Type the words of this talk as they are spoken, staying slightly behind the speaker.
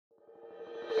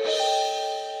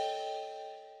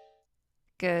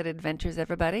Good adventures,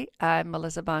 everybody. I'm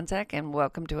Melissa Bonzak, and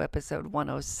welcome to episode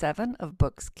 107 of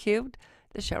Books Cubed,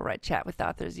 the show where I chat with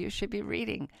authors you should be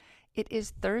reading. It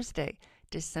is Thursday,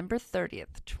 December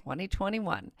 30th,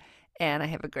 2021, and I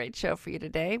have a great show for you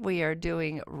today. We are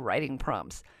doing writing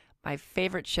prompts. My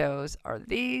favorite shows are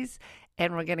these,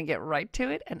 and we're going to get right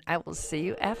to it, and I will see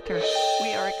you after.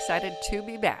 We are excited to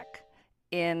be back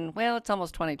it's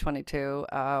almost 2022.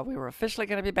 We were officially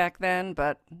going to be back then,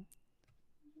 but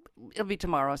it'll be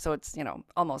tomorrow, so it's,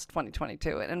 almost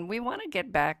 2022. And we want to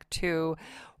get back to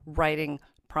writing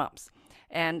prompts.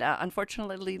 And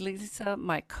unfortunately, Lisa,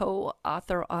 my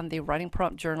co-author on the writing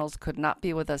prompt journals, could not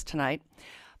be with us tonight,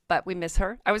 but we miss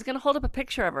her. I was going to hold up a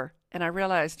picture of her, and I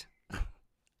realized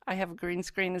I have a green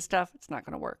screen and stuff. It's not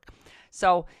going to work.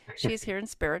 So she's here in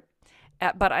spirit.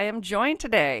 But I am joined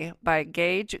today by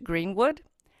Gage Greenwood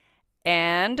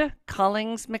and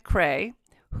Collings McRae,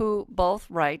 who both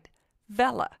write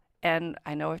Vella. And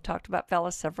I know I've talked about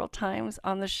Vella several times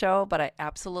on the show, but I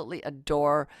absolutely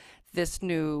adore this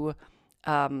new,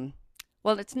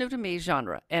 it's new to me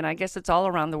genre, and I guess it's all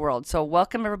around the world. So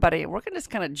welcome, everybody. We're going to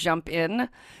just kind of jump in.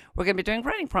 We're going to be doing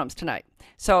writing prompts tonight.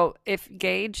 So if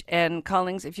Gage and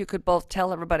Collings, if you could both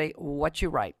tell everybody what you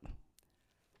write.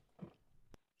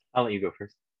 I'll let you go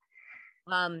first.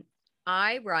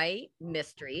 I write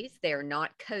mysteries. They're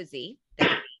not cozy.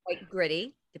 They're quite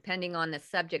gritty. Depending on the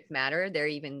subject matter, they're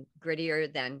even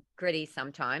grittier than gritty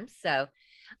sometimes. So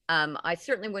I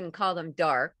certainly wouldn't call them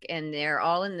dark. And they're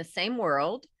all in the same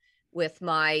world with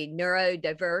my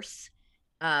neurodiverse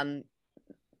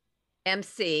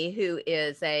MC, who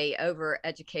is a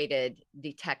overeducated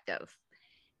detective.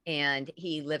 And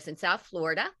he lives in South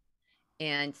Florida.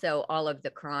 And so all of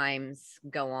the crimes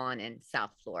go on in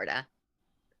South Florida.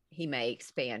 He may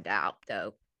expand out,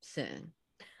 though, soon.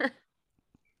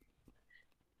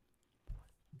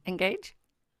 Engage?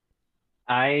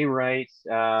 I write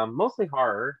mostly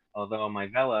horror, although my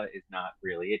Vella is not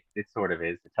really. It sort of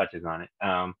is. It touches on it.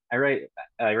 I write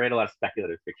a lot of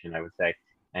speculative fiction, I would say,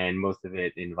 and most of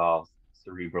it involves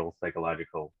cerebral,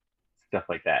 psychological stuff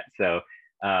like that. So,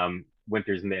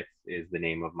 Winter's Myths is the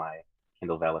name of my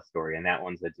Kindle Vella story, and that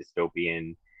one's a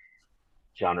dystopian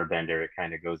genre bender. It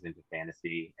kind of goes into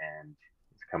fantasy, and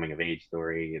it's a coming of age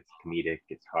story. It's comedic.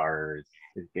 It's horror.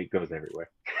 It goes everywhere.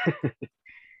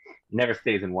 Never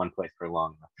stays in one place for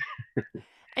long enough.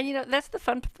 And that's the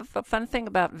fun thing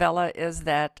about Vella is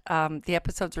that the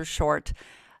episodes are short.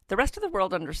 The rest of the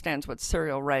world understands what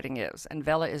serial writing is, and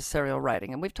Vella is serial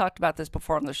writing. And we've talked about this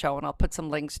before on the show, and I'll put some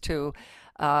links to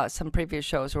some previous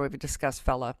shows where we've discussed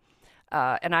Vella.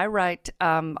 And I write,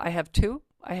 I have two.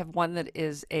 I have one that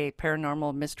is a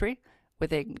paranormal mystery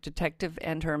with a detective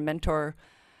and her mentor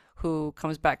who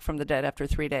comes back from the dead after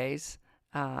 3 days.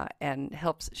 And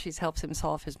helps him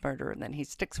solve his murder, and then he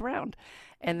sticks around.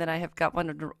 And then I have got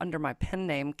one under my pen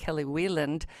name, Kelly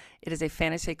Wieland. It is a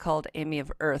fantasy called Amy of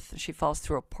Earth. She falls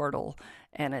through a portal,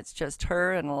 and it's just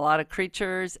her and a lot of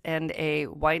creatures and a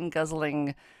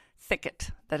wine-guzzling thicket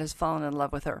that has fallen in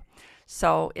love with her.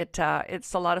 So it's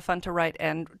a lot of fun to write.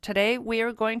 And today we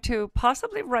are going to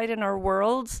possibly write in our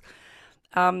worlds.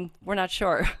 We're not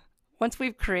sure. Once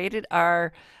we've created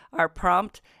our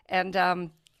prompt, and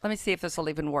let me see if this will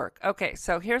even work. Okay,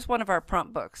 so here's one of our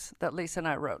prompt books that Lisa and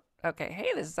I wrote. Okay, hey,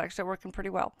 this is actually working pretty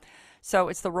well. So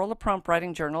it's the Roll a Prompt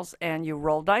Writing Journals, and you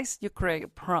roll dice, you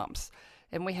create prompts.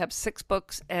 And we have 6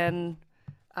 books, and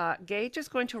Gage is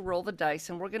going to roll the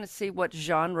dice, and we're going to see what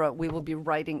genre we will be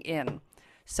writing in.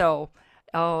 So,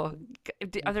 are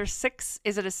there 6?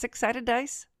 Is it a 6-sided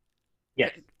dice?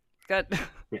 Yes. Good.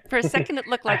 Yeah. For a second, it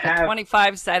looked like a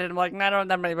 25-sided. I'm like, I don't have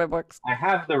that many books. I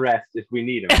have the rest if we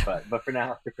need them, but for now,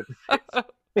 I'll stick with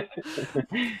the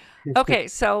 6. Okay,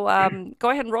 so go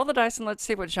ahead and roll the dice, and let's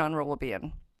see what genre we'll be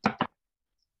in.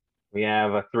 We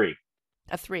have a 3.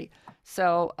 A 3.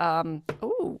 So,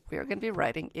 we are going to be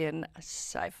writing in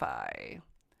sci-fi.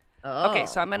 Oh. Okay,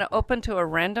 so I'm going to open to a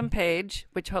random page,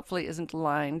 which hopefully isn't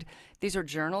lined. These are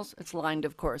journals. It's lined,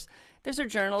 of course. These are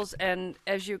journals, and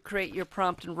as you create your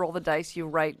prompt and roll the dice, you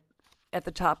write at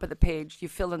the top of the page. You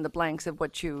fill in the blanks of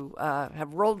what you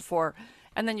have rolled for,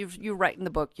 and then you write in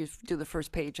the book. You do the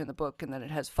first page in the book, and then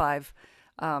it has 5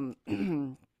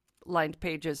 lined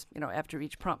pages, after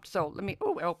each prompt. So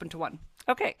I open to one.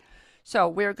 Okay, so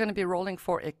we're going to be rolling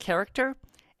for a character,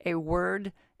 a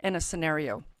word, and a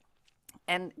scenario.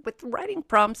 And with writing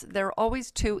prompts, they're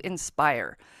always to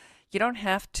inspire. You don't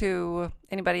have to,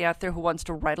 anybody out there who wants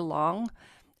to write along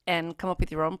and come up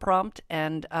with your own prompt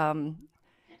and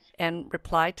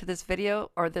reply to this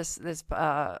video or this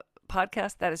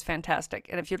podcast, that is fantastic.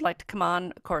 And if you'd like to come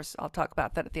on, of course, I'll talk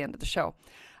about that at the end of the show.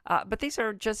 But these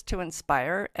are just to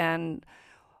inspire. And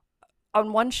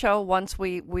on one show once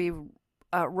we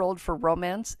rolled for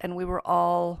romance, and we were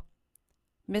all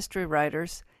mystery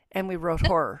writers, and we wrote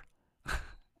horror.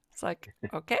 It's like,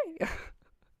 okay.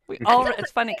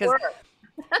 It's funny because,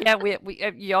 yeah, we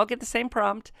you all get the same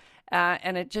prompt,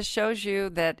 and it just shows you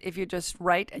that if you just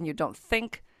write and you don't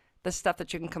think, the stuff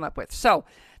that you can come up with. So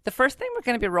the first thing we're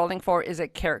going to be rolling for is a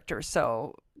character.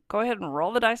 So go ahead and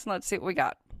roll the dice and let's see what we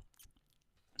got.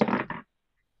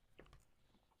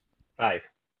 5.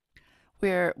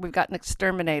 We've got an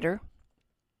exterminator.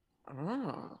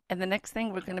 Oh. And the next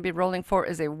thing we're going to be rolling for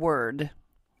is a word.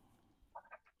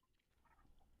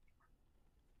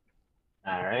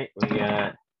 All right, we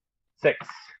got 6.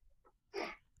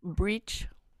 Breach.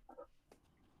 What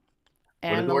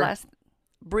is And the the word? last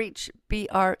breach,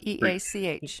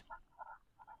 BREACH.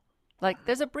 Like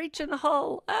there's a breach in the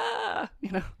hull. Ah,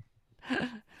 you know.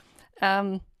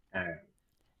 All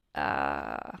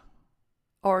right.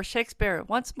 Or Shakespeare,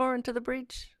 once more into the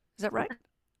breach. Is that right?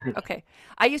 Okay.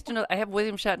 I used to know, I have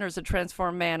William Shatner as a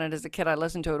transformed man, and as a kid I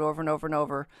listened to it over and over and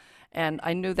over. And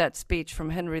I knew that speech from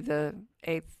Henry the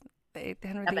Eighth,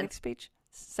 Henry the Eighth speech?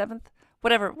 7th?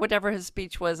 Whatever his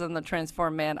speech was on the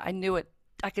transformed man. I knew it.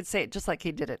 I could say it just like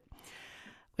he did it.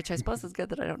 Which I suppose is good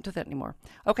that I don't do that anymore.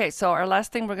 Okay, so our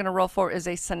last thing we're going to roll for is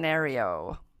a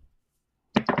scenario.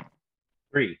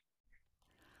 3.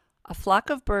 A flock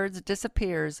of birds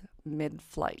disappears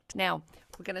mid-flight. Now,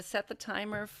 we're going to set the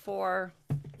timer for,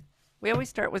 we always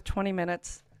start with 20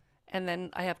 minutes, and then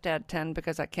I have to add 10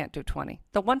 because I can't do 20.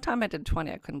 The one time I did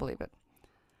 20, I couldn't believe it.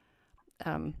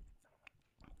 I'll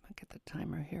get the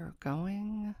timer here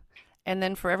going. And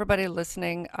then for everybody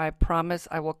listening, I promise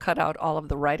I will cut out all of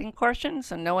the writing portion,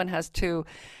 so no one has to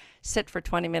sit for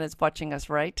 20 minutes watching us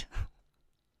write.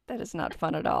 That is not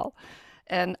fun at all.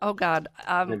 And oh God,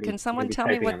 can someone tell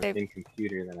me what they've? Same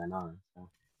computer that I'm on. So.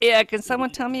 Yeah, can someone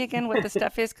tell me again what the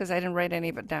stuff is? Because I didn't write any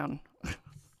of it down.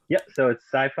 Yep. So it's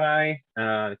sci-fi.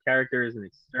 The character is an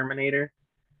exterminator.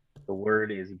 The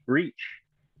word is breach,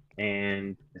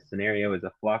 and the scenario is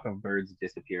a flock of birds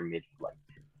disappear mid-flight.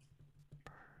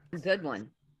 Good one.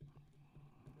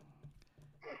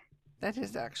 That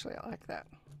is actually, I like that.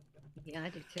 Yeah, I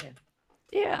do too.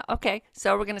 Yeah, okay.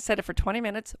 So we're going to set it for 20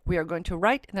 minutes. We are going to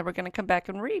write, and then we're going to come back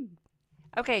and read.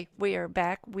 Okay, we are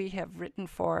back. We have written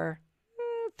for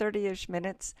 30-ish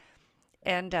minutes.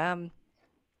 And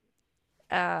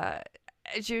as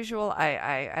usual,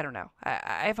 I don't know.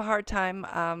 I have a hard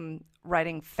time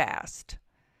writing fast.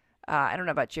 I don't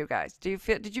know about you guys. Do you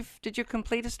feel? Did you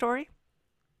complete a story?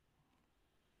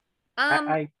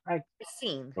 I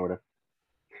Scene. sort of.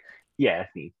 Yeah,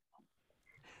 scene.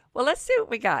 Well, let's see what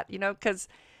we got. Because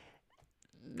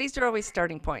these are always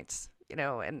starting points.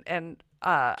 And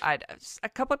a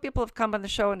couple of people have come on the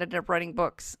show and ended up writing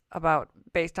books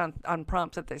based on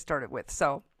prompts that they started with.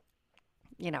 So,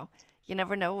 you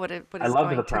never know what is going to. I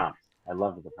love the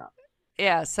prompt.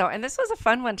 Yeah. So, and this was a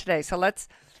fun one today. So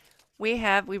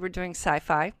we were doing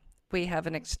sci-fi. We have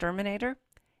an exterminator,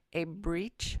 a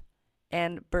breach,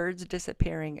 and birds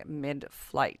disappearing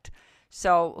mid-flight.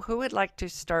 So who would like to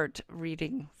start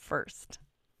reading first?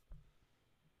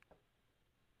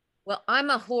 Well, I'm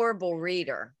a horrible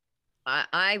reader.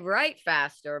 I write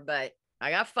faster, but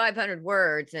I got 500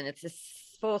 words and it's a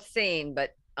full scene,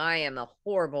 but I am a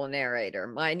horrible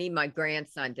narrator. I need my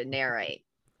grandson to narrate.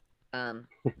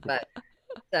 But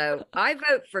so I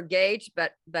vote for Gage,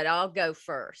 but I'll go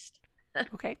first.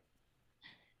 Okay.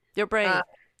 You're brave.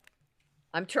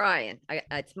 I'm trying.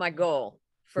 It's my goal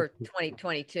for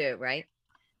 2022, right?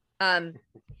 All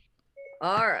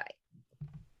right.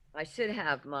 I should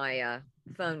have my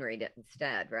phone read it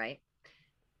instead, right?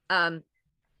 The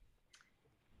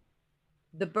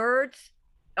birds.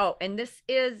 Oh, and this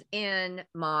is in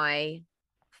my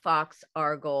Fox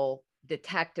Argyle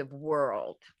detective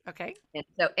world. Okay. And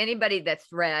so anybody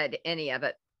that's read any of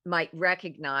it might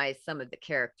recognize some of the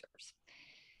characters.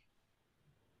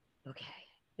 Okay.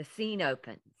 The scene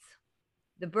opens.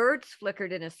 The birds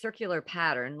flickered in a circular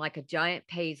pattern like a giant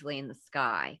paisley in the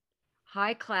sky.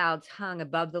 High clouds hung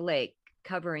above the lake,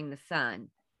 covering the sun.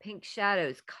 Pink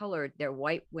shadows colored their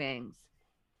white wings.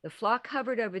 The flock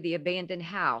hovered over the abandoned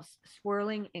house,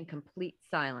 swirling in complete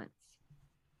silence.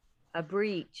 A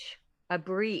breach, a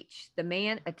breach. The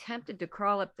man attempted to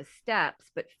crawl up the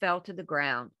steps, but fell to the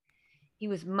ground. He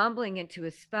was mumbling into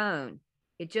his phone.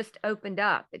 It just opened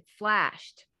up. It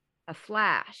flashed. A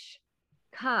flash.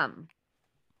 Come.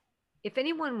 If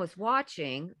anyone was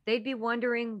watching, they'd be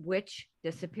wondering which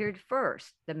disappeared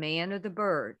first, the man or the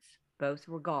birds. Both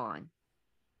were gone.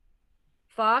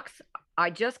 Fox, I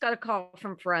just got a call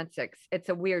from forensics. It's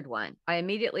a weird one. I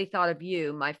immediately thought of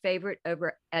you, my favorite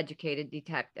overeducated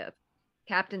detective.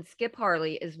 Captain Skip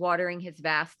Harley is watering his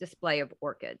vast display of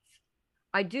orchids.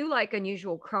 I do like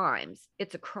unusual crimes.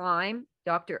 It's a crime.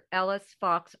 Dr. Ellis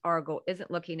Fox Argyle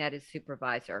isn't looking at his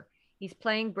supervisor. He's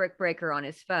playing Brick Breaker on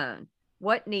his phone.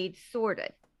 What needs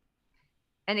sorted?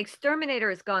 An exterminator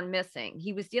has gone missing.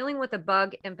 He was dealing with a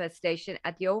bug infestation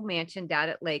at the old mansion down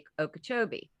at Lake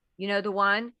Okeechobee. You know the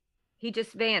one? He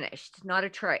just vanished, not a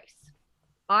trace.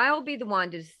 I'll be the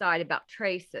one to decide about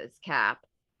traces, Cap.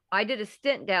 I did a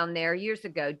stint down there years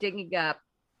ago digging up,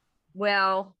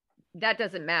 well, that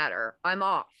doesn't matter. I'm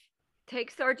off.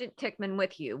 Take Sergeant Tickman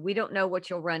with you. We don't know what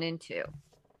you'll run into.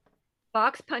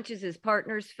 Fox punches his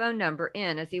partner's phone number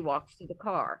in as he walks to the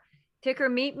car. Ticker,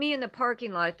 meet me in the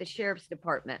parking lot at the sheriff's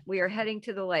department. We are heading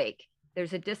to the lake.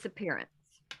 There's a disappearance.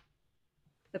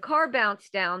 The car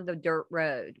bounced down the dirt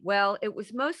road. Well, it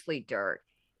was mostly dirt.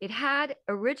 It had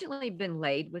originally been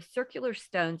laid with circular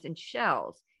stones and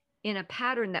shells in a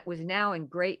pattern that was now in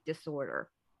great disorder.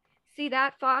 See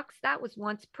that, Fox? That was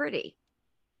once pretty.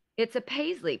 It's a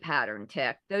paisley pattern,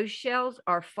 Tick. Those shells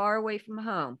are far away from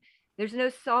home. There's no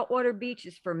saltwater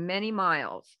beaches for many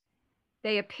miles.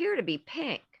 They appear to be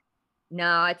pink.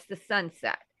 No, it's the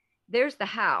sunset. There's the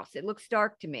house. It looks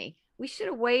dark to me. We should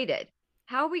have waited.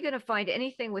 How are we going to find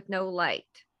anything with no light?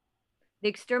 The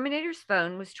exterminator's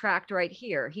phone was tracked right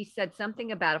here. He said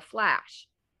something about a flash.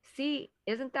 See,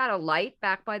 isn't that a light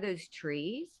back by those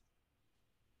trees?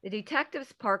 The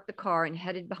detectives parked the car and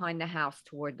headed behind the house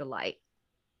toward the light.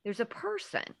 There's a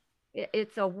person.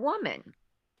 It's a woman,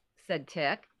 said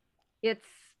Tick. It's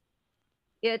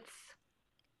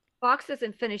Fox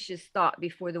doesn't finish his thought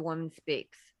before the woman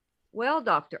speaks. Well,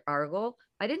 Dr. Argyle,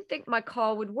 I didn't think my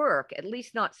call would work, at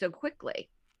least not so quickly.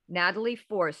 Natalie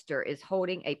Forrester is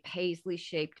holding a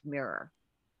paisley-shaped mirror.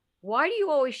 Why do you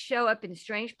always show up in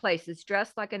strange places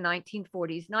dressed like a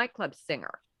 1940s nightclub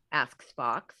singer? Asks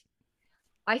Fox.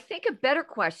 I think a better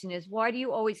question is, why do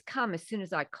you always come as soon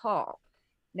as I call?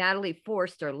 Natalie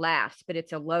Forrester laughs, but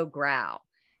it's a low growl.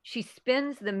 She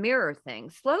spins the mirror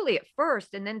thing, slowly at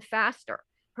first and then faster.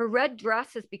 Her red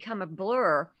dress has become a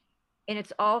blur, and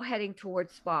it's all heading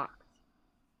towards Fox.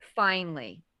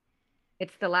 Finally,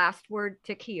 it's the last word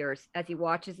Tick hears as he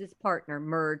watches his partner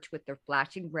merge with their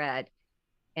flashing red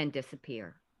and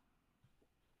disappear.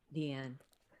 The end.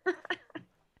 That's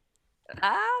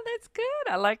good.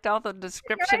 I liked all the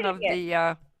description of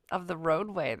the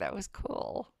roadway. That was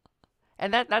cool.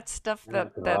 And that's stuff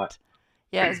that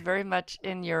is very much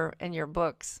in your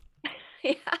books.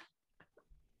 Yeah.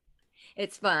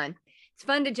 It's fun. It's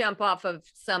fun to jump off of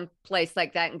some place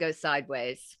like that and go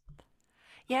sideways.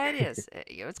 Yeah, it is.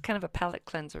 It's kind of a palate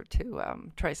cleanser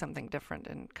to try something different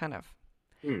and kind of.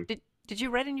 Did you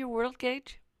write in your world,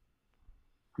 Gage?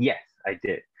 Yes, I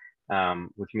did.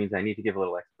 Which means I need to give a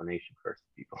little explanation first,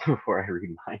 people, before I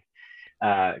read mine.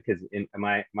 Because in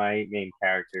my main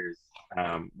characters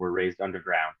were raised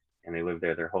underground and they lived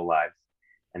there their whole lives,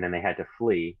 and then they had to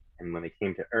flee. And when they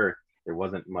came to Earth, there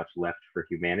wasn't much left for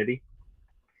humanity.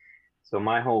 So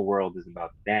my whole world is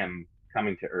about them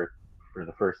coming to Earth for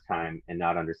the first time and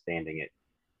not understanding it.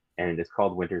 And it's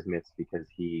called Winter's Myths because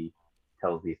he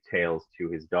tells these tales to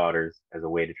his daughters as a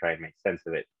way to try and make sense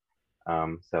of it.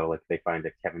 So like they find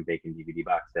a Kevin Bacon DVD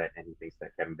box set and he thinks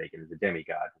that Kevin Bacon is a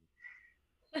demigod.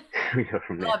 We go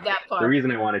from there. Love that part. The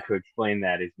reason I wanted to explain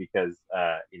that is because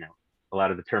a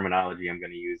lot of the terminology I'm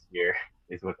going to use here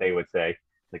is what they would say.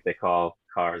 Like they call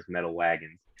cars metal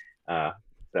wagons.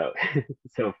 So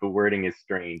if the wording is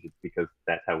strange, it's because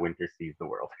that's how Winter sees the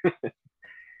world.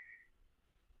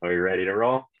 Are you ready to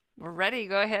roll? We're ready.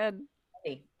 Go ahead.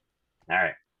 Hey. All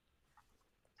right.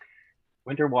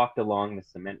 Winter walked along the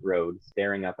cement road,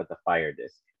 staring up at the fire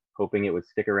disk, hoping it would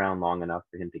stick around long enough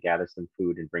for him to gather some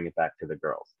food and bring it back to the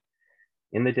girls.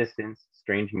 In the distance,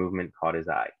 strange movement caught his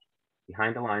eye.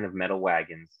 Behind a line of metal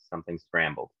wagons, something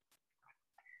scrambled.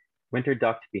 Winter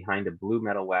ducked behind a blue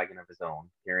metal wagon of his own,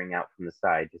 peering out from the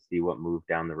side to see what moved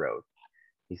down the road.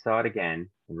 He saw it again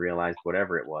and realized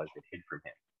whatever it was, it hid from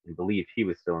him, and believed he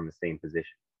was still in the same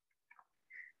position.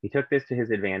 He took this to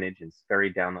his advantage and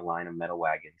scurried down the line of metal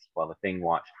wagons while the thing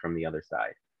watched from the other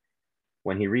side.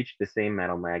 When he reached the same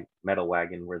metal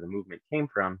wagon where the movement came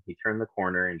from, he turned the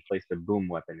corner and placed a boom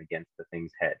weapon against the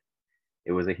thing's head.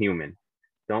 It was a human.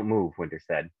 Don't move, Winter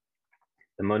said.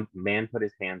 The man put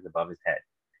his hands above his head.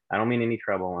 I don't mean any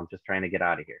trouble. I'm just trying to get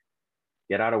out of here.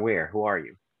 Get out of where? Who are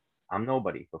you? I'm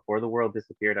nobody. Before the world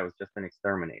disappeared, I was just an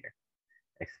exterminator.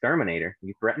 Exterminator?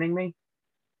 You threatening me?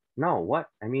 No, what?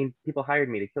 I mean, people hired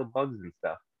me to kill bugs and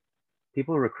stuff.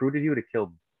 People recruited you to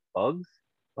kill bugs?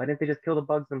 Why didn't they just kill the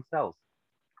bugs themselves?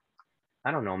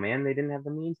 I don't know, man. They didn't have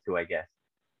the means to, I guess.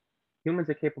 Humans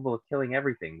are capable of killing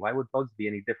everything. Why would bugs be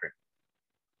any different?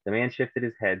 The man shifted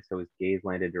his head so his gaze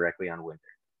landed directly on Winter.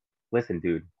 Listen,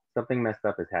 dude, something messed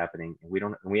up is happening, and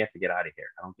we have to get out of here.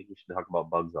 I don't think we should talk about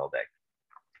bugs all day.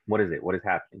 What is it? What is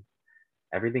happening?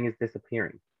 Everything is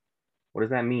disappearing. What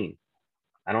does that mean?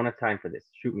 I don't have time for this.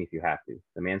 Shoot me if you have to.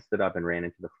 The man stood up and ran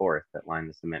into the forest that lined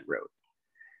the cement road.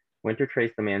 Winter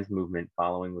traced the man's movement,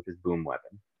 following with his boom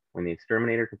weapon. When the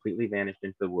exterminator completely vanished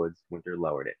into the woods, Winter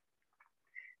lowered it.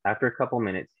 After a couple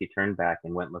minutes, he turned back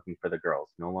and went looking for the girls,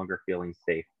 no longer feeling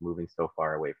safe moving so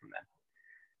far away from them.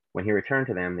 When he returned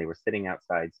to them, they were sitting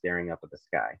outside staring up at the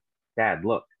sky. Dad,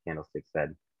 look, Candlestick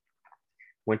said.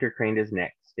 Winter craned his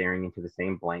neck, staring into the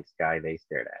same blank sky they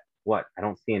stared at. What? I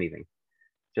don't see anything.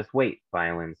 Just wait,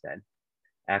 Violin said.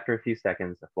 After a few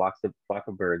seconds, a flock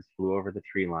of birds flew over the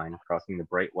tree line, crossing the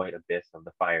bright white abyss of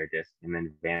the fire disk, and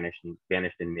then vanished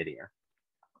in midair.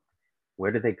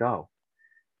 Where did they go?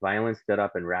 Violin stood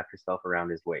up and wrapped herself around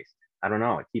his waist. I don't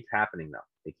know. It keeps happening, though.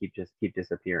 They keep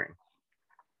disappearing.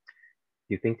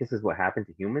 Do you think this is what happened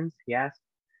to humans? He asked.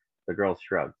 The girls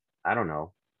shrugged. I don't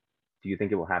know. Do you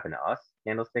think it will happen to us?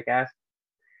 Candlestick asked.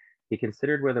 He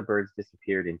considered where the birds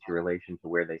disappeared into relation to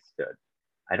where they stood.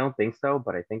 I don't think so,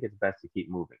 but I think it's best to keep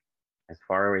moving, as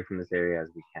far away from this area as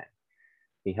we can.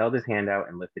 He held his hand out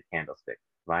and lifted Candlestick.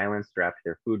 Violin strapped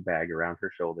their food bag around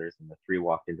her shoulders, and the three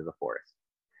walked into the forest.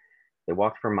 They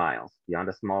walked for miles, beyond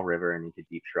a small river and into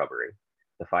deep shrubbery.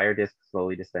 The fire disk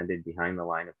slowly descended behind the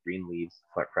line of green leaves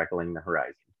freckling the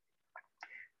horizon.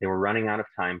 They were running out of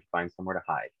time to find somewhere to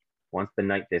hide. Once the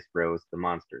night disk rose, the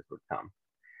monsters would come.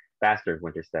 Faster,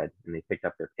 Winter said, and they picked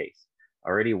up their pace.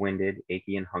 Already winded,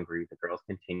 achy, and hungry, the girls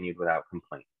continued without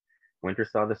complaint. Winter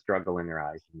saw the struggle in their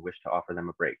eyes and wished to offer them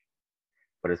a break.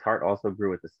 But his heart also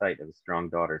grew at the sight of his strong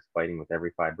daughters fighting with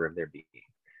every fiber of their being.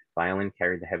 Violin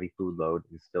carried the heavy food load,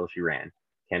 and still she ran.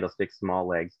 Candlestick's small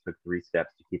legs took 3 steps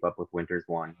to keep up with Winter's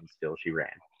 1, and still she ran.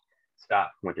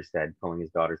 Stop, Winter said, pulling his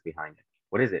daughters behind him.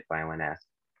 What is it? Violin asked.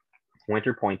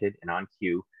 Winter pointed, and on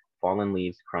cue, fallen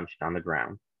leaves crunched on the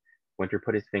ground. Winter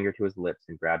put his finger to his lips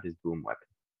and grabbed his boom weapon.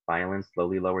 Violin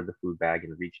slowly lowered the food bag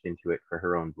and reached into it for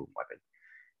her own boom weapon.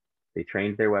 They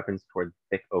trained their weapons toward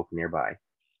the thick oak nearby.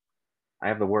 I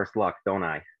have the worst luck, don't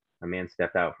I? A man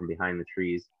stepped out from behind the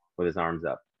trees with his arms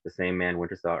up. The same man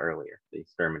Winter saw earlier, the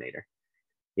exterminator.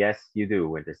 Yes, you do,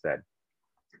 Winter said.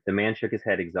 The man shook his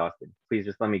head, exhausted. Please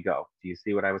just let me go. Do you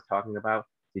see what I was talking about?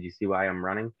 Did you see why I'm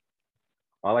running?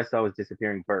 All I saw was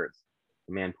disappearing birds.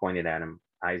 The man pointed at him,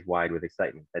 eyes wide with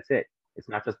excitement. That's it. It's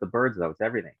not just the birds, though. It's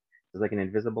everything. It's like an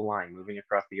invisible line moving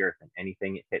across the earth, and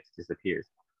anything it hits disappears.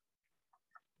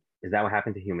 Is that what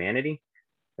happened to humanity?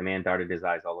 The man darted his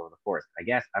eyes all over the forest. I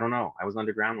guess. I don't know. I was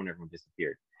underground when everyone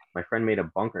disappeared. My friend made a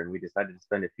bunker, and we decided to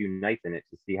spend a few nights in it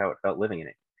to see how it felt living in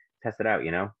it. Test it out,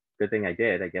 you know? Good thing I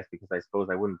did, I guess, because I suppose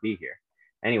I wouldn't be here.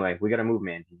 Anyway, we gotta move,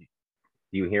 man. Do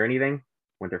you hear anything?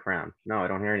 Winter frowned. No, I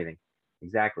don't hear anything.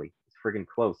 Exactly. It's friggin'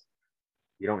 close.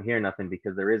 You don't hear nothing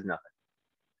because there is nothing.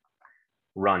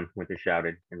 Run, Winter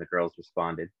shouted, and the girls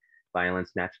responded. Violin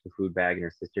snatched the food bag in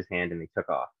her sister's hand, and they took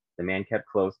off. The man kept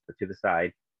close, but to the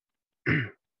side,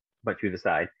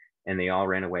 and they all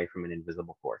ran away from an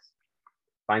invisible force.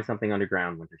 Find something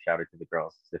underground, Winter shouted to the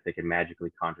girls, as if they could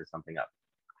magically conjure something up.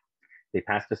 They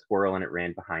passed a squirrel, and it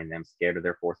ran behind them, scared of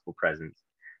their forceful presence.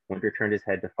 Winter turned his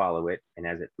head to follow it, and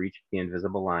as it reached the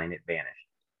invisible line, it vanished.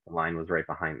 The line was right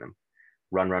behind them.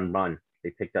 Run, run, run.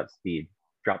 They picked up speed.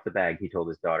 Drop the bag, he told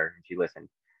his daughter, and she listened.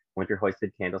 Winter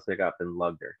hoisted Candlestick up and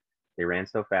lugged her. They ran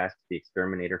so fast, the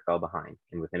exterminator fell behind,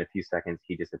 and within a few seconds,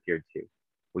 he disappeared too.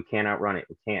 We can't outrun it,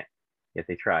 we can't. Yet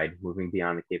they tried, moving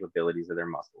beyond the capabilities of their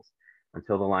muscles,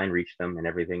 until the line reached them and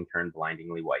everything turned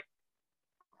blindingly white.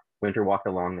 Winter walked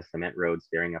along the cement road,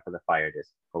 staring up at the fire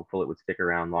disk, hopeful it would stick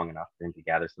around long enough for him to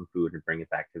gather some food and bring it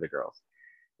back to the girls.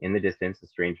 In the distance, a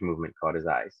strange movement caught his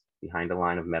eyes. Behind a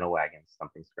line of metal wagons,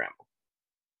 something scrambled.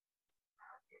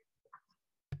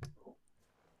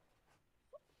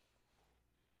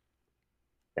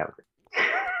 That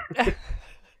was it.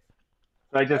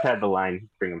 So I just had the line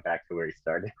bring him back to where he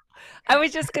started. I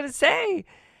was just going to say,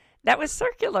 that was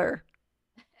circular.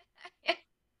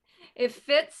 It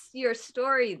fits your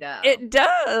story, though. It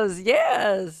does,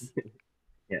 yes.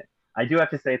 Yeah. I do have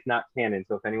to say it's not canon,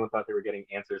 so if anyone thought they were getting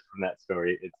answers from that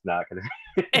story, it's not going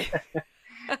to be.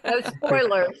 No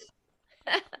spoilers.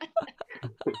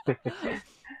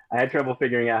 I had trouble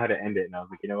figuring out how to end it, and I was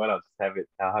like, you know what? I'll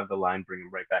have the line bring him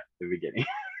right back to the beginning.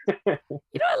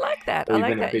 I like that. So I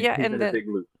like that. Yeah, and a big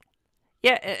loop.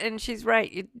 Yeah, and she's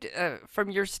right. From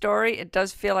your story, it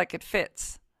does feel like it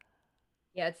fits.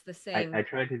 Yeah, it's the same. I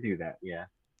tried to do that. Yeah.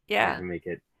 Yeah. To make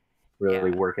it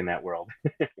really work in that world.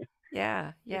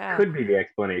 Yeah. It could be the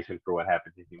explanation for what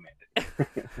happened to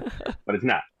humanity, but it's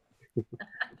not.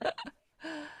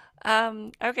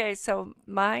 Okay, so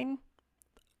mine,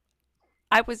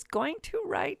 I was going to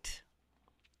write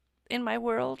in my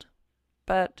world,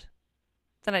 but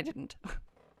then I didn't.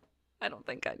 I don't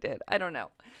think I did. I don't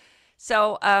know.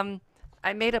 So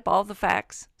I made up all the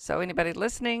facts. So anybody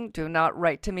listening, do not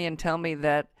write to me and tell me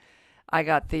that I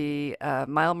got the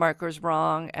mile markers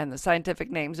wrong and the scientific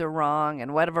names are wrong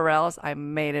and whatever else. I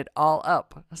made it all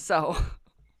up. So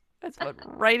that's what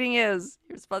writing is.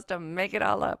 You're supposed to make it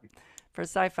all up for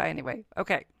sci-fi anyway.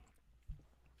 Okay.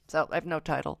 So I have no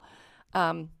title.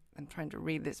 I'm trying to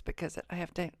read this because I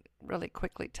have to really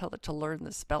quickly tell it to learn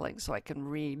the spelling so I can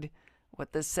read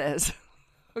what this says.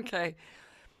 Okay.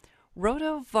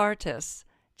 Rhodovartis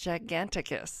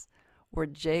giganticus were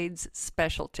Jade's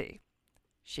specialty.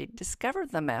 She'd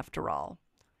discovered them after all.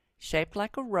 Shaped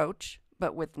like a roach,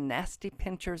 but with nasty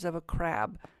pincers of a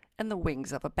crab and the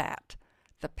wings of a bat,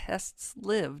 the pests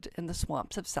lived in the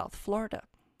swamps of South Florida.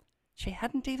 She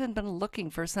hadn't even been looking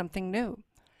for something new.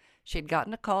 She'd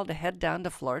gotten a call to head down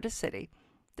to Florida City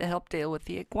to help deal with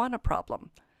the iguana problem.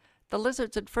 The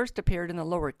lizards had first appeared in the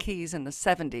lower Keys in the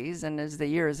 70s, and as the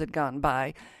years had gone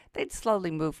by, they'd slowly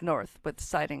moved north with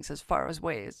sightings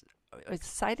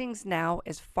now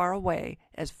as far away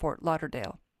as Fort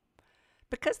Lauderdale.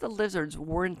 Because the lizards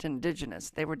weren't indigenous,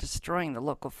 they were destroying the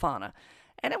local fauna,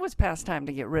 and it was past time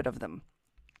to get rid of them.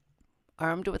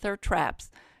 Armed with her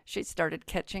traps, she started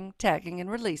catching, tagging,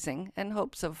 and releasing in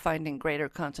hopes of finding greater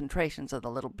concentrations of the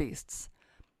little beasts.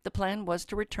 The plan was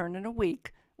to return in a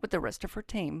week with the rest of her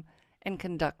team and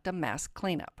conduct a mass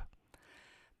cleanup.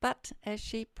 But as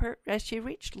she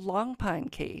reached Long Pine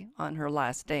Key on her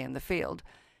last day in the field,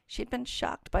 she'd been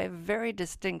shocked by a very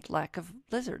distinct lack of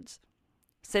lizards.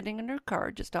 Sitting in her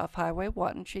car just off Highway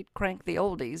 1, she'd cranked the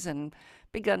oldies and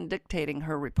begun dictating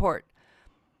her report.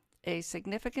 A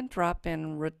significant drop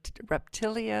in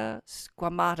Reptilia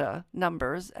squamata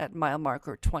numbers at mile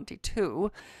marker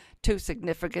 22, too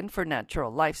significant for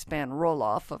natural lifespan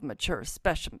roll-off of mature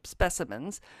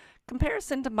specimens.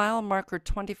 Comparison to mile marker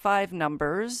 25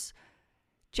 numbers.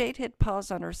 Jade hit pause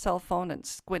on her cell phone and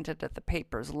squinted at the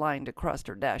papers lined across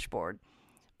her dashboard.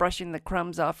 Brushing the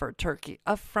crumbs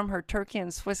from her turkey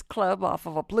and Swiss club off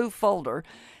of a blue folder,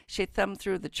 she thumbed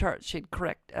through the charts she'd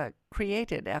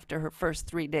created after her first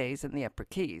 3 days in the Upper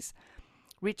Keys.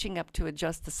 Reaching up to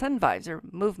adjust the sun visor,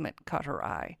 movement caught her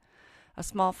eye. A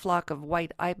small flock of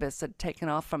white ibis had taken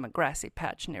off from a grassy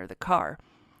patch near the car.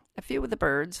 A few of the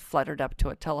birds fluttered up to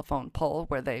a telephone pole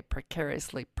where they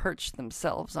precariously perched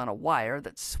themselves on a wire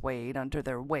that swayed under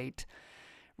their weight.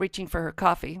 Reaching for her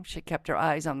coffee, she kept her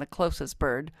eyes on the closest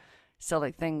bird.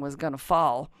 Silly thing was going to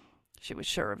fall. She was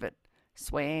sure of it.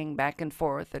 Swaying back and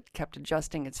forth, it kept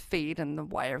adjusting its feet, and the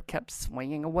wire kept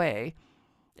swinging away.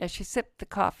 As she sipped the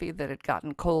coffee that had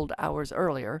gotten cold hours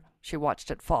earlier, she watched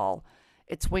it fall.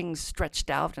 Its wings stretched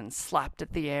out and slapped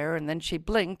at the air, and then she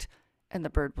blinked, and the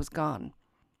bird was gone.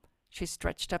 She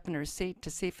stretched up in her seat to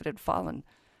see if it had fallen.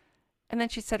 And then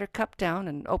she set her cup down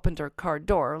and opened her car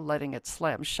door, letting it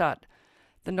slam shut.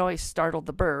 The noise startled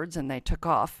the birds, and they took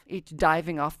off, each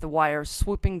diving off the wire,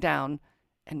 swooping down,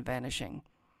 and vanishing.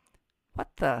 What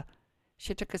the?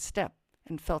 She took a step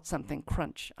and felt something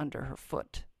crunch under her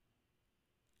foot.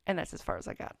 And that's as far as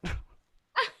I got.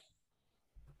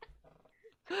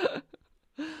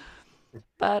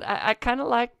 But I kind of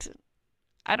liked,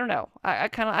 I don't know.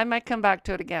 I might come back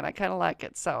to it again. I kind of like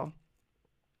it. So.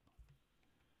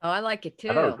 Oh, I like it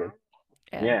I thought it was too. good.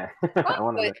 Yeah. I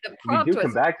want to. The If you prompt do come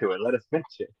was back to it, let us finish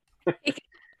it.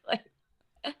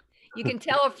 you can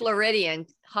tell a Floridian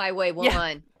Highway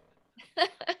 1. Yeah.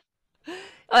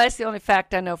 Oh, that's the only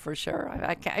fact I know for sure.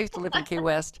 I used to live in Key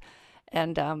West,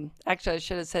 and actually I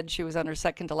should have said she was on her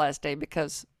second to last day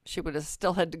because she would have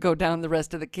still had to go down the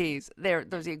rest of the Keys.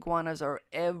 Those iguanas are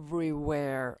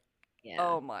everywhere. Yeah.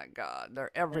 Oh my God,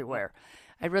 they're everywhere.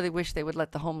 I really wish they would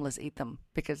let the homeless eat them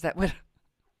because that would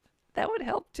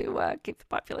help to keep the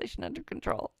population under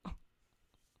control.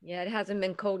 Yeah, it hasn't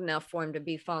been cold enough for him to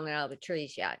be falling out of the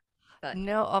trees yet. But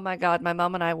No, oh my God, my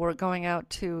mom and I were going out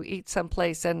to eat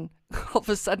someplace, and all of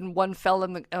a sudden one fell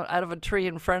out of a tree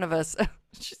in front of us.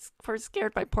 We're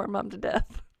scared my poor mom to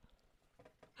death.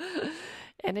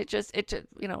 And it just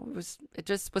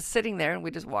was sitting there, and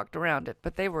we just walked around it.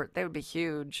 But they would be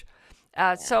huge.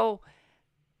 So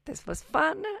this was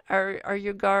fun. Are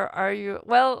you?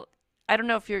 Well, I don't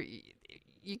know if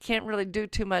you can't really do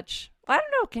too much. I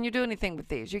don't know. Can you do anything with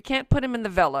these? You can't put them in the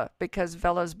Vela because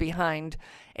Vela's behind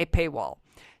a paywall.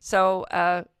 So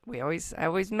I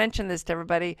always mention this to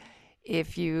everybody.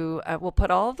 If you, we'll put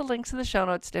all of the links in the show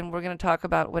notes, and we're going to talk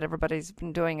about what everybody's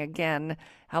been doing again.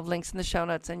 Have links in the show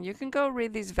notes, and you can go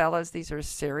read these Velas. These are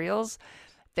serials.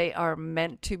 They are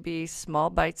meant to be small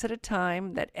bites at a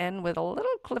time that end with a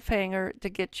little cliffhanger to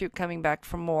get you coming back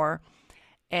for more.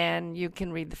 And you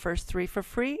can read the first 3 for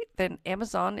free. Then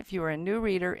Amazon, if you are a new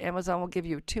reader, Amazon will give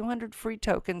you 200 free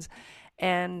tokens,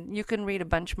 and you can read a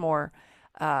bunch more.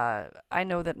 I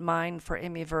know that mine for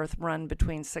Amy Verth run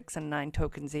between 6 and 9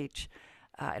 tokens each.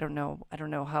 I don't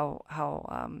know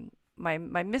how my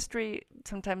mystery,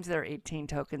 sometimes they're 18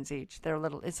 tokens each.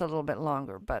 It's a little bit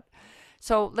longer, but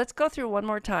so let's go through one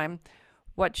more time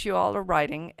what you all are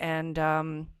writing and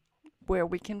where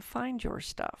we can find your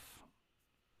stuff.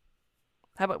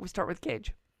 How about we start with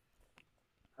Gage?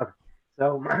 Okay.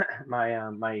 So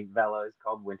my Vela is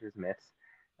called Winter's Myths,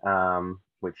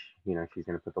 which she's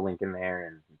going to put the link in there,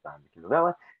 and it's on the Kindle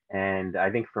Vela. And I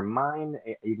think for mine,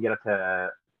 you can get up to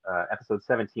episode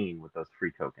 17 with those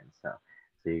free tokens. So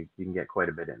you can get quite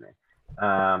a bit in there.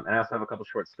 And I also have a couple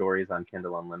short stories on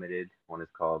Kindle Unlimited. One is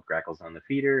called Grackles on the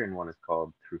Feeder, and one is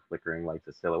called Through Flickering Lights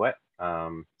of Silhouette.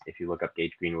 If you look up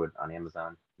Gage Greenwood on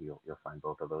Amazon, you'll find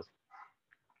both of those.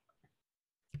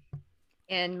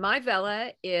 And my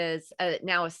Vela is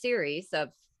now a series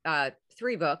of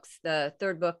 3 books. The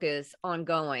third book is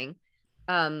ongoing.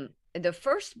 The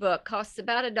first book costs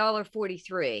about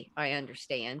 $1.43, I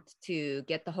understand, to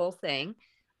get the whole thing.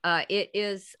 It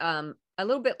is a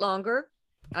little bit longer.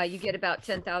 You get about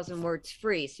 10,000 words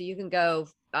free. So you can go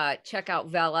check out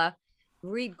Vela,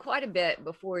 read quite a bit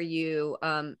before you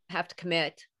have to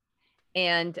commit.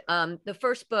 And the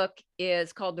first book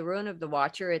is called The Ruin of the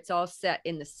Watcher. It's all set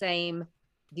in the same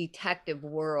detective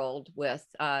world with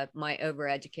my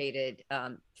overeducated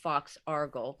Fox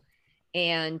Argyle.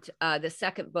 And the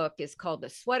second book is called The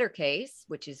Sweater Case,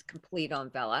 which is complete on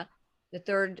Vela. The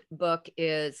third book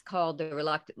is called The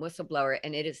Reluctant Whistleblower,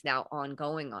 and it is now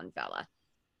ongoing on Vela.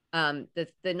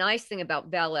 The nice thing about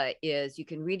Vela is you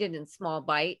can read it in small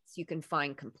bites. You can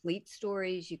find complete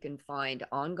stories. You can find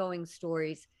ongoing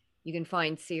stories. You can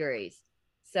find series.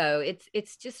 So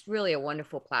it's just really a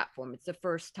wonderful platform. It's the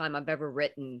first time I've ever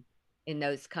written in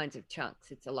those kinds of chunks.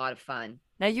 It's a lot of fun.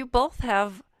 Now, you both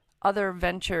have other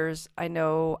ventures, I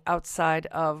know, outside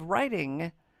of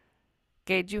writing.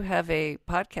 Gage, you have a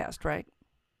podcast, right?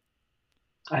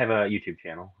 I have a YouTube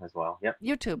channel as well. Yep.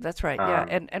 YouTube, that's right. Yeah.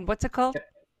 And what's it called?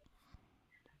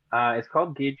 It's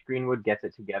called Gage Greenwood Gets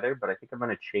It Together, but I think I'm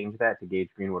going to change that to Gage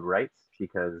Greenwood Writes,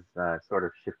 because it sort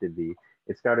of shifted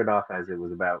it started off as it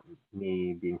was about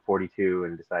me being 42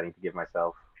 and deciding to give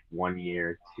myself 1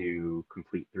 year to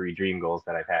complete 3 dream goals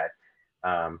that I've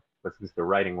had. But since the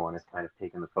writing one has kind of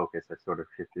taken the focus, I've sort of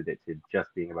shifted it to just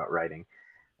being about writing.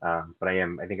 But I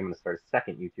think I'm going to start a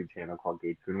second YouTube channel called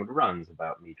Gage Greenwood Runs,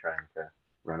 about me trying to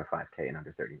run a 5K in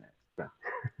under 30 minutes.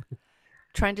 So.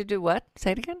 Trying to do what?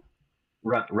 Say it again.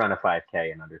 Run a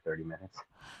 5K in under 30 minutes.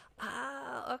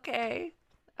 Ah, okay.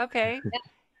 Okay.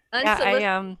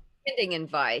 Unsolicited ending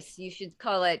advice. You should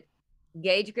call it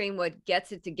Gage Greenwood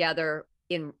Gets It Together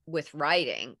with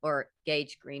writing, or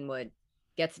Gage Greenwood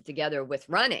Gets It Together with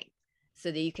running,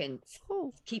 so that you can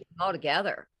keep them all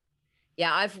together.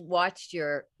 Yeah, I've watched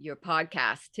your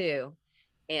podcast too,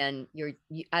 and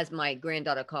as my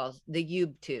granddaughter calls, the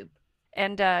YouTube.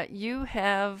 And you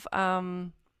have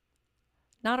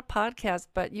not a podcast,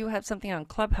 but you have something on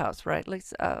Clubhouse, right,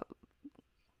 Lisa?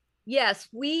 Yes,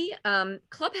 we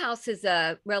Clubhouse is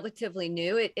relatively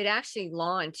new. It actually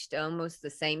launched almost the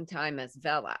same time as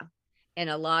Vela,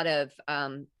 and a lot of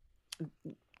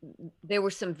there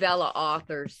were some Vela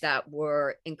authors that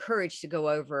were encouraged to go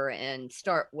over and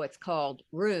start what's called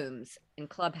rooms in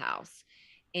Clubhouse.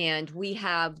 And we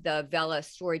have the Vela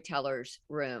Storytellers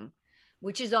Room,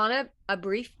 which is on a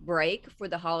brief break for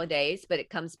the holidays, but it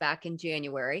comes back in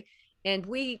January. And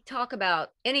we talk about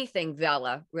anything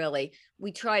Vela, really.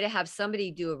 We try to have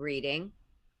somebody do a reading.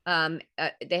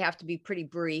 They have to be pretty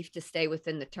brief to stay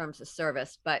within the terms of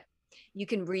service, but you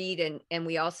can read. And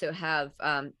we also have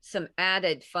some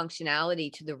added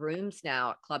functionality to the rooms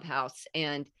now at Clubhouse.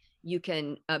 And you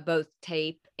can both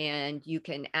tape and you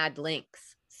can add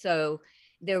links. So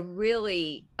they're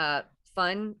really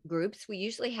fun groups. We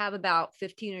usually have about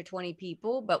 15 or 20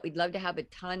 people, but we'd love to have a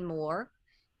ton more.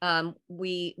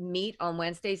 We meet on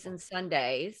Wednesdays and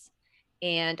Sundays,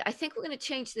 and I think we're going to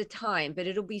change the time, but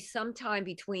it'll be sometime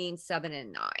between 7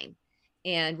 and 9.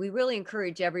 And we really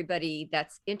encourage everybody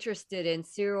that's interested in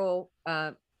serial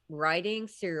writing,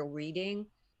 serial reading,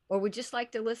 or would just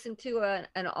like to listen to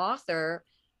an author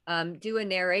do a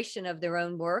narration of their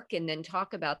own work and then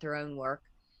talk about their own work.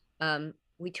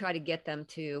 We try to get them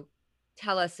to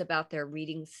tell us about their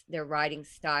their writing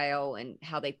style and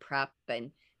how they prep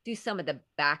and do some of the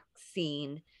back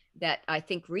scene that I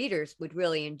think readers would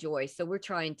really enjoy. So we're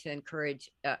trying to encourage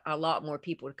a lot more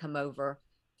people to come over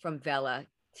from Vela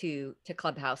to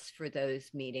Clubhouse for those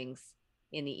meetings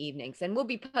in the evenings. And we'll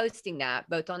be posting that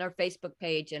both on our Facebook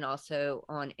page and also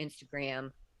on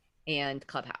Instagram and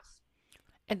Clubhouse.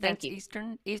 And that's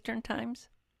Eastern times?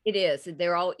 It is.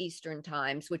 They're all Eastern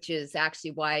times, which is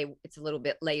actually why it's a little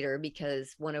bit later,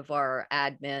 because one of our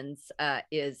admins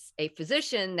is a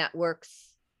physician that works.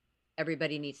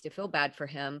 Everybody needs to feel bad for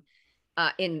him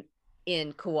in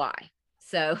Kauai.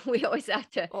 So we always have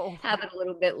to have it a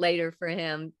little bit later for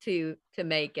him to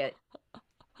make it.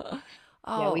 Oh,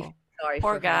 yeah, we feel sorry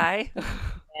poor for guy.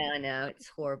 Yeah, I know, it's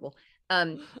horrible.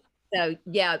 So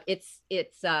yeah, it's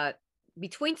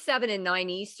between 7 and 9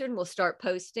 Eastern. We'll start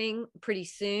posting pretty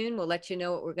soon. We'll let you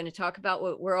know what we're going to talk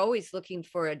about. We're always looking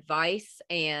for advice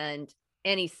and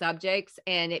any subjects,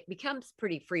 and it becomes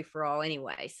pretty free for all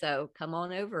anyway. So come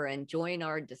on over and join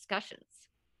our discussions.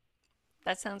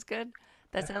 That sounds good.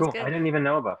 That sounds cool. good. I didn't even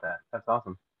know about that. That's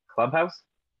awesome. Clubhouse?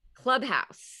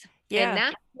 Clubhouse. Yeah. And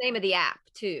that's the name of the app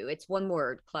too. It's one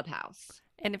word, Clubhouse.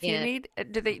 And if you need,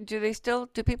 do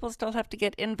people still have to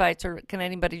get invites, or can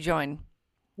anybody join?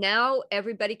 Now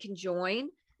everybody can join,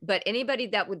 but anybody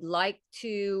that would like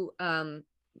to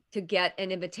get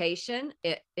an invitation,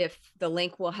 if the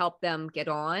link will help them get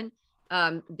on,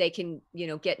 they can,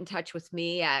 get in touch with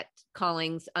me at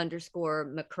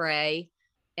Collings_McCrae,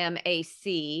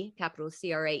 MAC, capital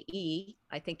CRAE.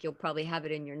 I think you'll probably have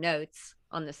it in your notes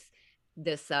on this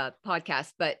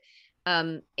podcast, but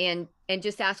and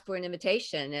just ask for an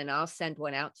invitation and I'll send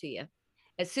one out to you.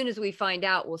 As soon as we find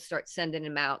out, we'll start sending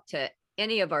them out to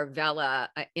any of our Vela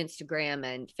Instagram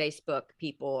and Facebook.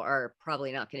 People are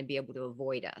probably not going to be able to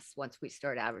avoid us once we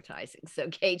start advertising. So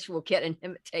Gage will get an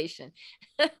invitation.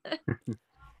 Yeah,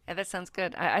 that sounds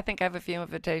good. I think I have a few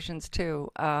invitations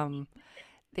too.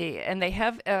 They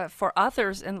have for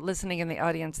authors and listening in the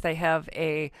audience, they have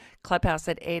a Clubhouse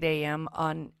at 8 a.m.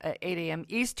 on 8 a.m.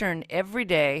 Eastern every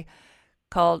day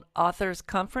called Authors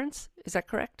Conference. Is that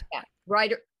correct? Yeah.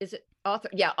 Writer, is it author?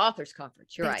 Yeah, Authors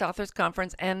Conference. You're right. It's Authors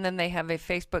Conference. And then they have a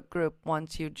Facebook group.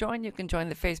 Once you join, you can join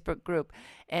the Facebook group,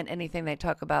 and anything they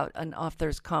talk about an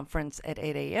Authors Conference at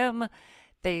 8 a.m.,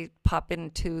 they pop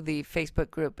into the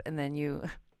Facebook group, and then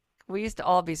we used to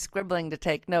all be scribbling to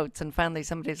take notes, and finally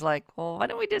somebody's like, well, why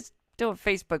don't we just do a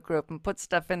Facebook group and put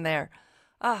stuff in there?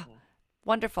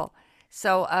 Wonderful.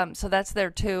 So that's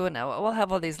there too, and we'll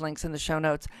have all these links in the show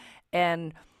notes.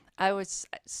 And I was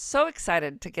so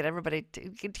excited to get everybody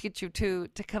to get you to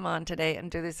come on today and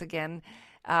do this again.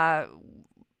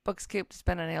 Books Cube has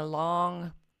been on a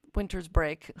long winter's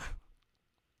break,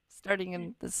 starting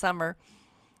in the summer,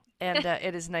 and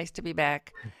it is nice to be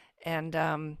back.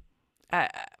 And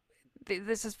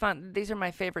this is fun. These are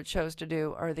my favorite shows to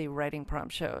do, are the writing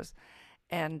prompt shows,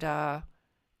 and I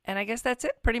guess that's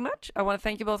it pretty much. I want to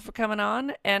thank you both for coming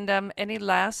on. And any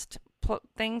last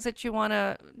things that you want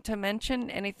to mention?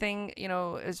 Anything,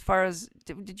 as far as,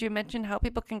 did you mention how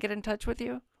people can get in touch with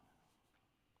you?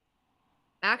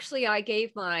 Actually, I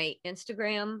gave my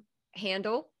Instagram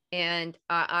handle, and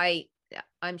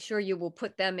I'm sure you will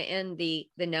put them in the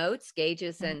notes,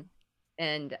 Gage's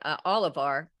and all of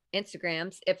our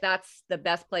Instagrams, if that's the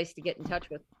best place to get in touch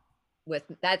with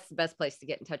that's the best place to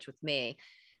get in touch with me.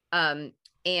 And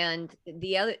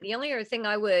the only other thing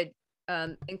I would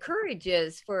encourage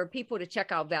is for people to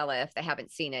check out Vela if they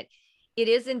haven't seen it. It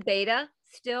is in beta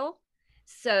still,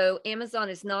 so Amazon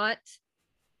is not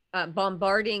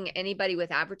bombarding anybody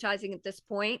with advertising at this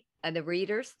point. The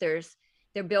readers,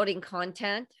 they're building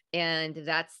content, and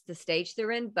that's the stage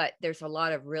they're in, but there's a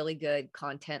lot of really good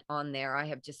content on there. I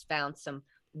have just found some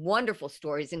wonderful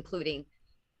stories, including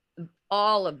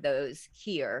all of those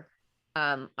here.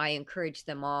 I encourage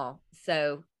them all.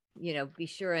 So, be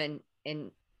sure and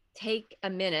take a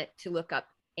minute to look up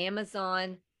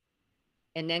Amazon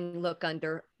and then look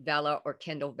under Vela or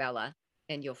Kindle Vela,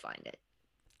 and you'll find it.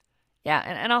 Yeah,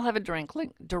 and I'll have a direct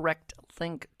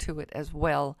link to it as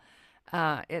well.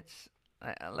 It's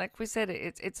like we said,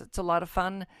 it's a lot of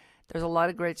fun. There's a lot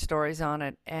of great stories on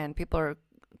it, and people are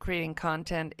creating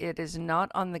content. It is not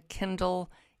on the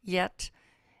Kindle yet.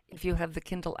 If you have the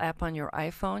Kindle app on your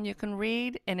iPhone, you can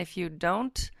read, and if you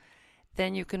don't,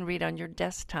 then you can read on your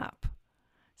desktop.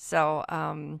 So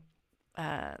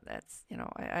that's,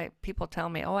 people tell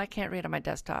me, oh, I can't read on my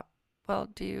desktop. Well,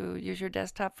 do you use your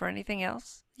desktop for anything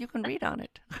else? You can read on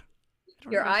it.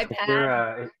 Your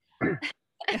iPad.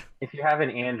 If you have an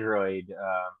Android,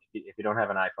 if you don't have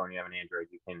an iPhone, you have an Android,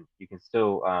 you can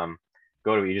still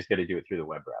go to it. You just got to do it through the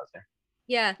web browser.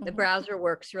 Yeah, the Mhm. browser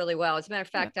works really well. As a matter of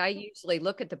fact, I usually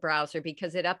look at the browser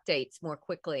because it updates more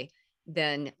quickly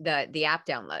than the app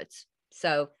downloads.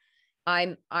 So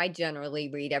I generally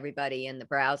read everybody in the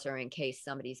browser in case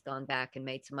somebody's gone back and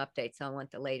made some updates. I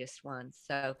want the latest ones.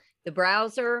 So the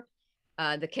browser,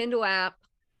 the Kindle app,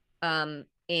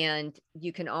 and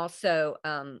you can also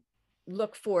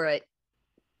look for it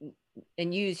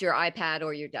and use your iPad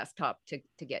or your desktop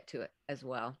to get to it as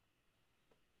well.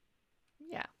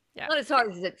 Yeah. Yeah. Not as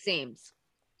hard as it seems.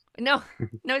 No,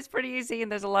 no, it's pretty easy,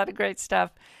 and there's a lot of great stuff.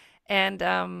 And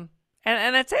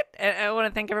that's it. I want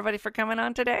to thank everybody for coming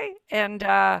on today, and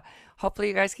hopefully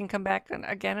you guys can come back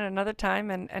again at another time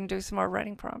and do some more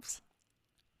writing prompts.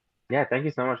 Yeah, thank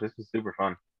you so much. This was super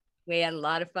fun. We had a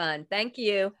lot of fun. Thank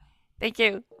you. Thank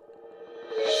you.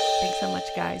 Thanks so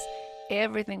much, guys.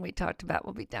 Everything we talked about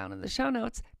will be down in the show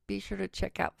notes. Be sure to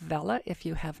check out Vella if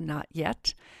you have not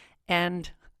yet.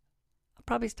 And I'll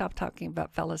probably stop talking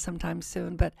about Vella sometime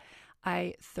soon, but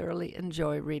I thoroughly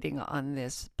enjoy reading on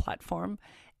this platform,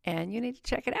 and you need to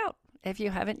check it out. If you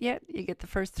haven't yet, you get the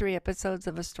first 3 episodes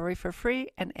of a story for free,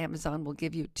 and Amazon will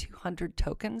give you 200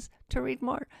 tokens to read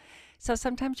more. So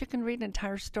sometimes you can read an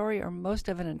entire story or most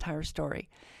of an entire story,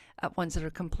 ones that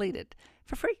are completed,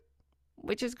 for free,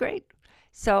 which is great.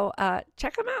 So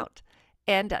check them out.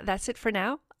 And that's it for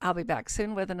now. I'll be back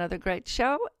soon with another great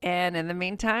show. And in the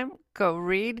meantime, go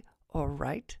read or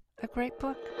write a great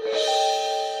book.